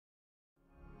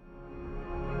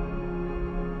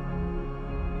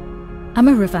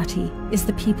Amaravati is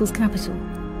the people's capital,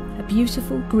 a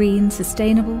beautiful, green,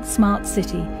 sustainable, smart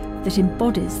city that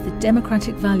embodies the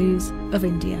democratic values of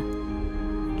India.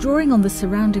 Drawing on the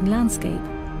surrounding landscape,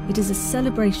 it is a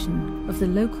celebration of the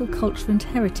local culture and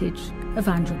heritage of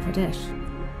Andhra Pradesh.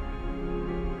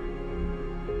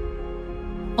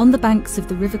 On the banks of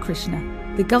the River Krishna,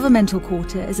 the governmental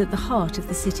quarter is at the heart of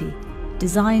the city,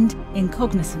 designed in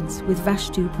cognizance with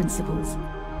Vastu principles.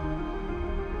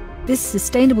 This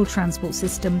sustainable transport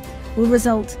system will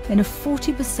result in a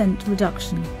 40%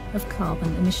 reduction of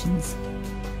carbon emissions.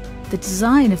 The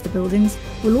design of the buildings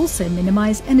will also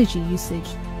minimise energy usage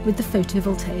with the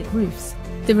photovoltaic roofs.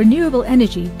 The renewable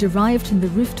energy derived from the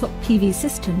rooftop PV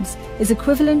systems is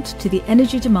equivalent to the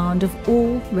energy demand of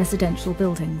all residential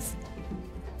buildings.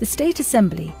 The State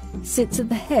Assembly sits at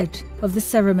the head of the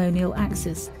ceremonial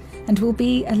axis and will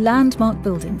be a landmark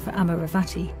building for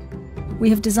Amaravati. We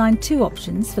have designed two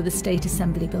options for the State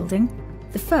Assembly building.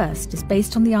 The first is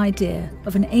based on the idea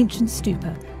of an ancient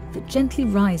stupa that gently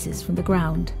rises from the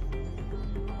ground.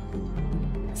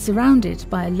 Surrounded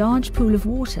by a large pool of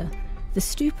water, the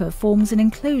stupa forms an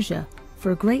enclosure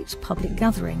for a great public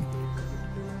gathering.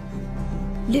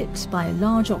 Lit by a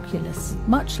large oculus,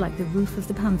 much like the roof of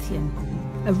the Pantheon,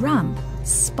 a ramp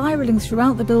spiralling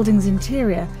throughout the building's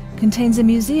interior contains a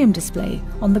museum display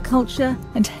on the culture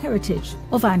and heritage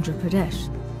of Andhra Pradesh.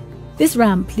 This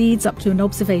ramp leads up to an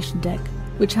observation deck,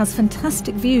 which has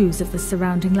fantastic views of the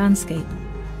surrounding landscape.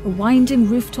 A winding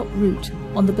rooftop route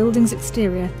on the building's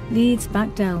exterior leads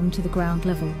back down to the ground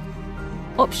level.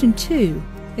 Option 2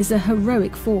 is a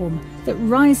heroic form that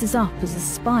rises up as a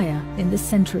spire in the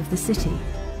centre of the city.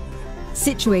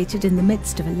 Situated in the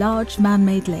midst of a large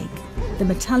man-made lake, the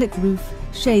metallic roof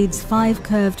shades 5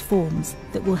 curved forms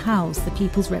that will house the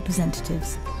people's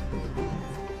representatives.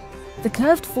 The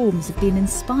curved forms have been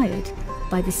inspired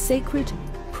by the sacred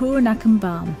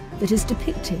Purnakambam that is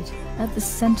depicted at the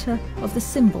centre of the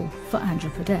symbol for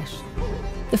Andhra Pradesh.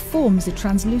 The forms are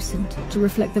translucent to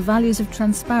reflect the values of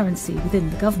transparency within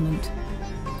the government.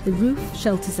 The roof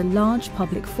shelters a large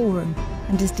public forum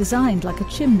and is designed like a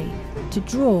chimney to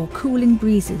draw cooling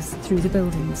breezes through the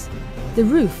buildings. The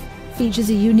roof features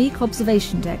a unique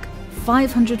observation deck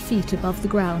 500 feet above the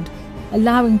ground,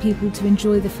 allowing people to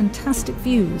enjoy the fantastic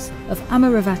views of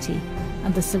Amaravati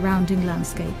and the surrounding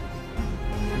landscape.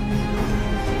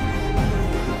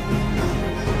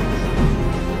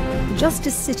 The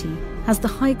Justice City has the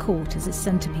High Court as its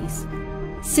centrepiece,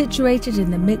 situated in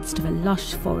the midst of a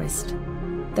lush forest.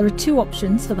 There are two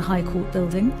options for the High Court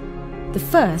building. The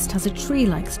first has a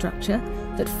tree-like structure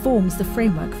that forms the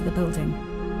framework for the building.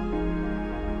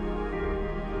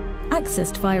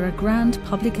 Accessed via a grand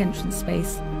public entrance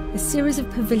space, a series of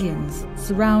pavilions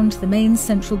surround the main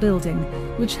central building,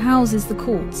 which houses the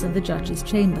courts and the judges'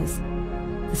 chambers.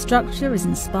 The structure is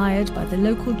inspired by the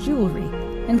local jewellery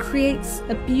and creates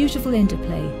a beautiful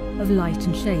interplay of light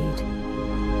and shade.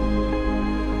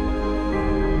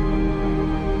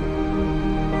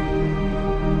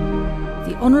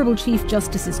 The Honourable Chief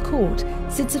Justice's Court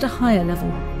sits at a higher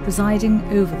level, presiding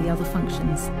over the other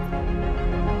functions.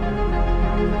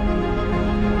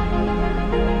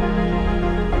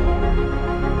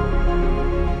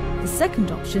 The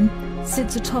second option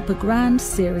sits atop a grand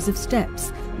series of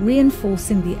steps,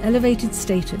 reinforcing the elevated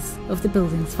status of the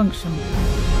building's function.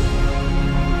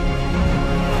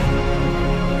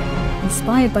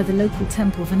 Inspired by the local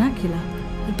temple vernacular,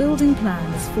 the building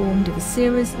plan is formed of a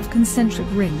series of concentric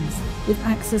rings with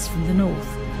access from the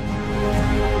north.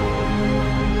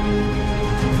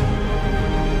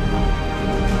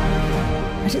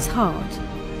 At its heart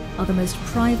are the most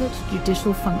private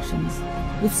judicial functions,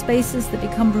 with spaces that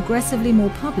become progressively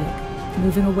more public,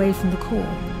 moving away from the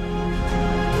core.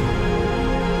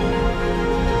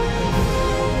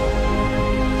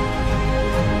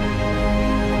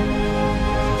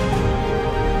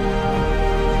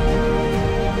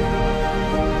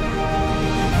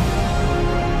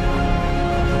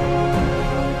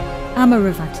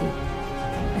 Amaravati,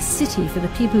 a city for the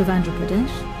people of Andhra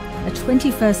Pradesh, a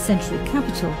 21st century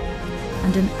capital,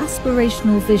 and an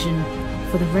aspirational vision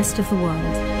for the rest of the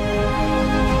world.